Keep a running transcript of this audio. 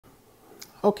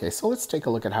Okay, so let's take a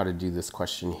look at how to do this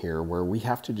question here, where we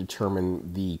have to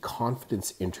determine the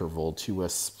confidence interval to a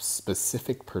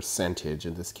specific percentage,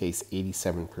 in this case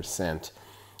 87%,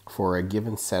 for a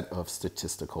given set of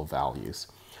statistical values.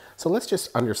 So let's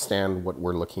just understand what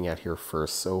we're looking at here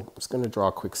first. So I'm just going to draw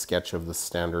a quick sketch of the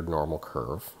standard normal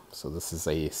curve. So this is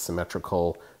a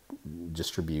symmetrical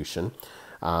distribution.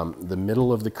 The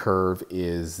middle of the curve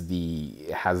has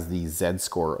the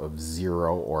z-score of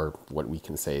 0, or what we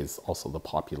can say is also the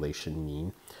population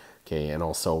mean. Okay, and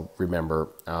also remember,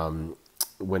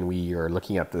 when we are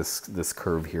looking at this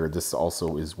curve here, this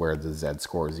also is where the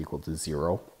z-score is equal to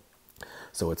 0.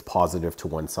 So it's positive to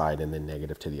one side and then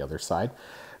negative to the other side.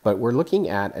 But we're looking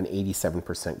at an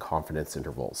 87% confidence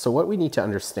interval. So what we need to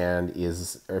understand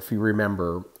is, if you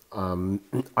remember,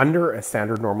 under a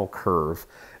standard normal curve,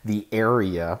 the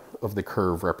area of the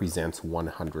curve represents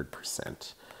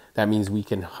 100%. That means we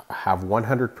can have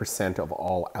 100% of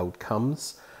all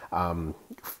outcomes,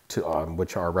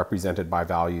 which are represented by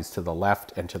values to the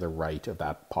left and to the right of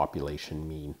that population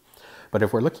mean. But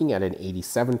if we're looking at an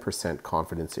 87%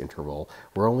 confidence interval,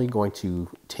 we're only going to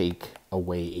take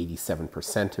away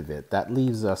 87% of it. That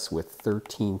leaves us with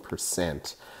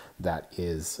 13% that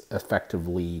is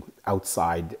effectively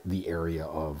outside the area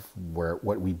of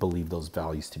what we believe those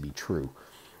values to be true.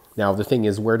 Now, the thing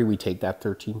is, where do we take that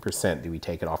 13%? Do we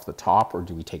take it off the top or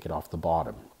do we take it off the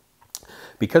bottom?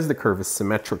 Because the curve is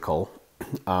symmetrical,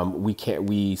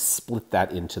 we split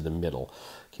that into the middle.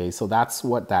 Okay, so that's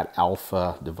what that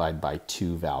alpha divided by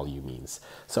 2 value means.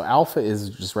 So alpha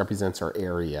just represents our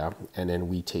area, and then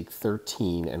we take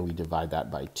 13 and we divide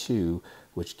that by 2,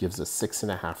 which gives us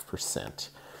 6.5%.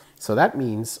 So that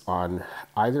means on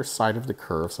either side of the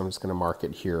curve, so I'm just going to mark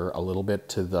it here a little bit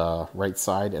to the right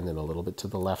side and then a little bit to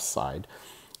the left side.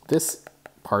 This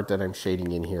part that I'm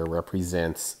shading in here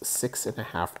represents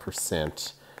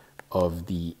 6.5% of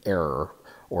the error,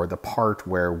 or the part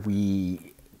where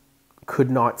we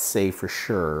could not say for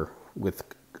sure with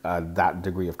that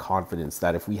degree of confidence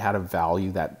that if we had a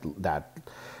value that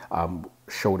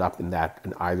showed up in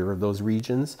either of those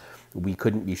regions, we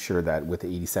couldn't be sure that with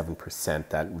 87%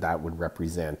 that would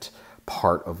represent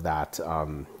part of that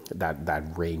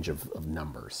range of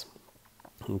numbers.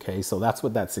 Okay, so that's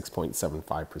what that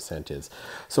 6.75% is.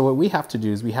 So what we have to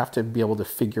do is we have to be able to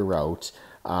figure out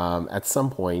at some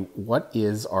point what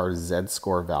is our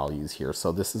z-score values here.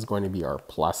 So this is going to be our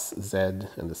plus z,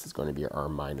 and this is going to be our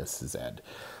minus z.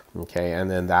 Okay, and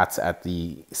then that's at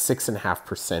the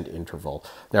 6.5% interval.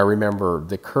 Now remember,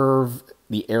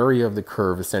 the area of the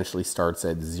curve essentially starts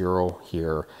at 0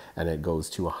 here and it goes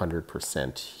to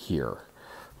 100% here.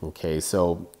 Okay,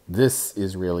 so this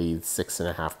is really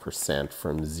 6.5%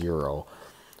 from 0,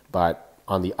 but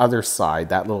on the other side,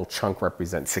 that little chunk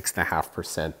represents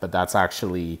 6.5%, but that's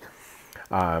actually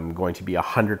going to be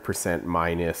 100%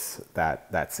 minus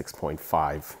that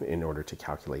 6.5 in order to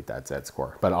calculate that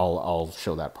z-score. But I'll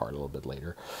show that part a little bit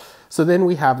later. So then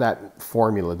we have that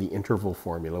formula, the interval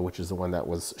formula, which is the one that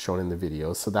was shown in the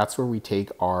video. So that's where we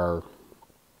take our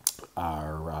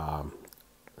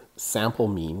sample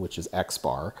mean, which is x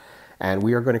bar, and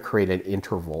we are going to create an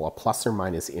interval, a plus or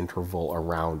minus interval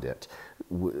around it,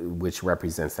 which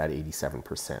represents that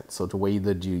 87%. So the way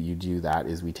you do that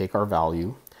is we take our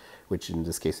value, which in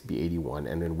this case would be 81,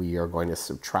 and then we are going to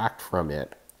subtract from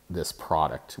it this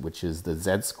product, which is the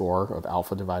z-score of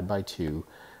alpha divided by 2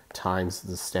 times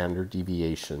the standard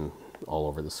deviation all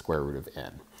over the square root of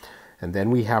n. And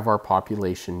then we have our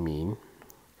population mean,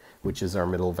 which is our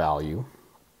middle value.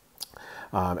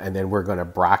 And then we're going to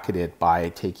bracket it by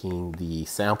taking the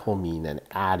sample mean and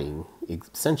adding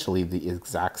essentially the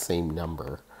exact same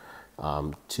number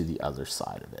to the other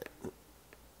side of it.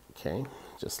 Okay,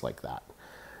 just like that.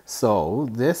 So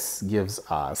this gives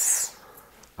us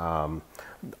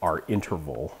our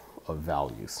interval of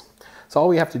values. So all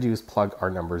we have to do is plug our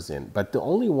numbers in. But the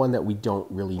only one that we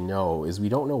don't really know is we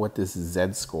don't know what this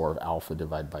z-score of alpha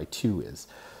divided by 2 is.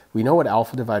 We know what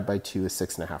alpha divided by 2 is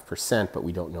 6.5%, but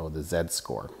we don't know the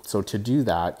z-score. So to do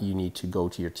that, you need to go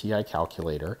to your TI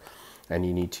calculator and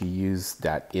you need to use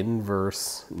that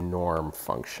inverse norm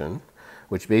function,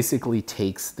 which basically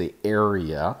takes the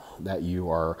area that you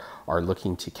are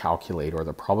looking to calculate, or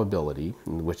the probability,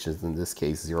 which is in this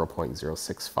case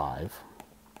 0.065,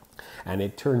 and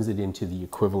it turns it into the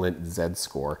equivalent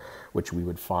z-score, which we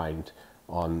would find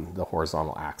on the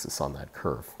horizontal axis on that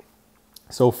curve.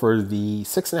 So for the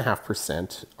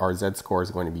 6.5%, our z-score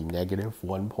is going to be negative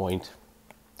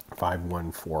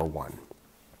 1.5141.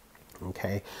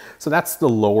 Okay, so that's the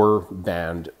lower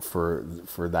band for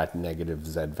that negative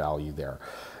z value there.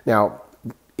 Now,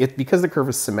 because the curve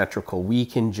is symmetrical, we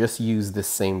can just use the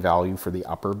same value for the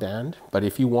upper band. But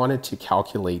if you wanted to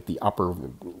calculate the upper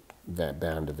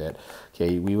band of it,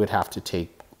 okay, we would have to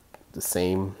take the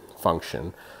same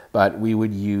function, but we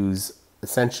would use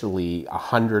essentially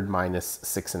 100 minus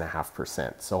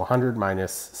 6.5%. So 100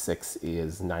 minus 6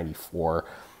 is 94,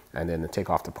 and then take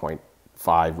off the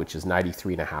 0.5, which is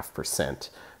 93.5%.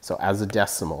 So as a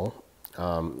decimal,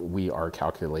 we are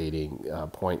calculating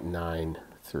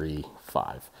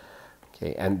 0.935.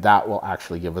 Okay, and that will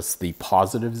actually give us the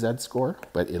positive z-score,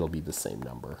 but it'll be the same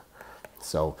number.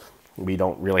 So we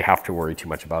don't really have to worry too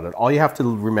much about it. All you have to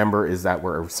remember is that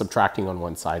we're subtracting on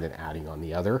one side and adding on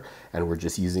the other, and we're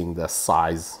just using the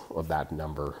size of that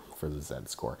number for the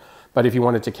z-score. But if you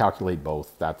wanted to calculate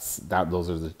both, those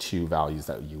are the two values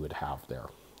that you would have there.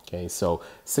 Okay, so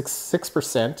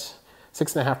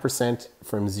 6.5%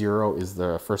 from 0 is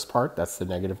the first part, that's the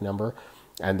negative number.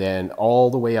 And then all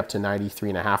the way up to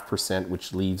 93.5%,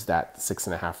 which leaves that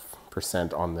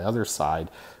 6.5% on the other side,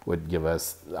 would give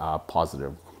us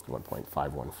positive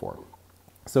 1.514.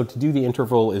 So to do the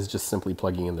interval is just simply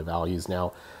plugging in the values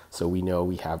now. So we know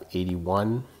we have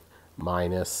 81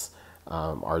 minus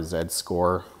our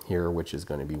z-score here, which is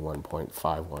going to be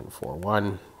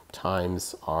 1.5141,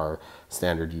 times our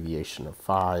standard deviation of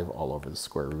 5 all over the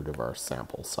square root of our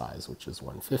sample size, which is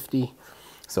 150.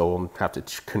 So we'll have to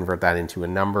convert that into a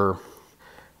number.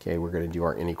 Okay, we're going to do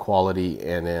our inequality,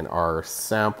 and then our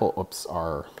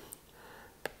our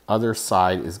other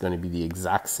side is going to be the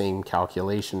exact same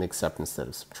calculation, except instead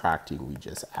of subtracting, we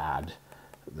just add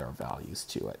their values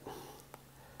to it.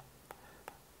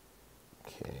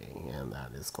 Okay, and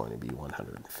that is going to be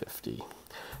 150.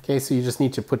 Okay, so you just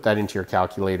need to put that into your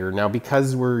calculator. Now,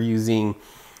 because we're using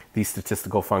these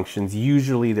statistical functions,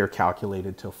 usually they're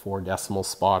calculated to 4 decimal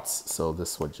spots. So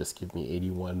this would just give me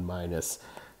 81 minus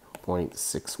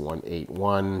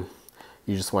 0.6181.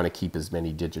 You just want to keep as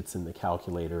many digits in the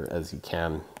calculator as you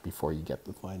can before you get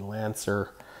the final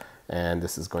answer. And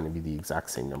this is going to be the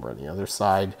exact same number on the other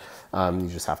side. You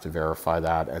just have to verify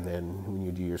that. And then when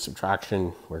you do your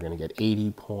subtraction, we're going to get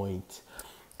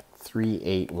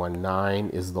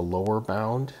 80.3819 is the lower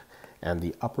bound. And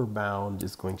the upper bound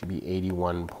is going to be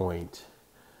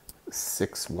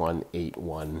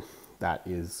 81.6181. That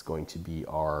is going to be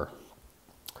our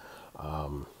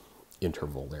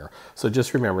interval there. So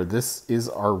just remember, this is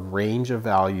our range of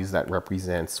values that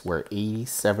represents where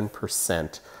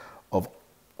 87%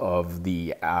 of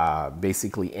the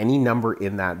basically any number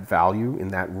in that value, in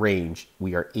that range,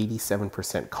 we are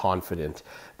 87% confident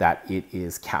that it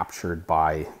is captured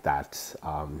by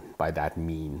that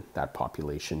mean, that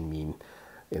population mean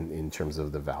in terms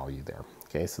of the value there.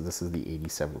 Okay, so this is the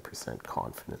 87%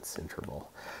 confidence interval.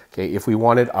 Okay, if we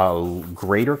wanted a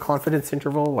greater confidence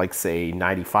interval, like say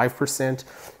 95%,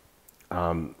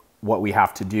 what we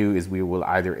have to do is we will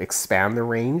either expand the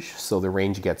range, so the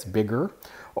range gets bigger,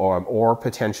 or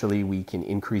potentially we can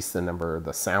increase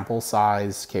the sample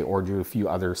size, okay, or do a few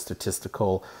other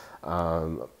statistical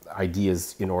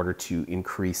ideas in order to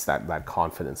increase that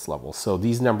confidence level. So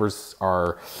these numbers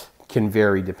can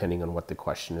vary depending on what the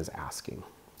question is asking.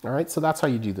 All right, so that's how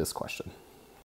you do this question.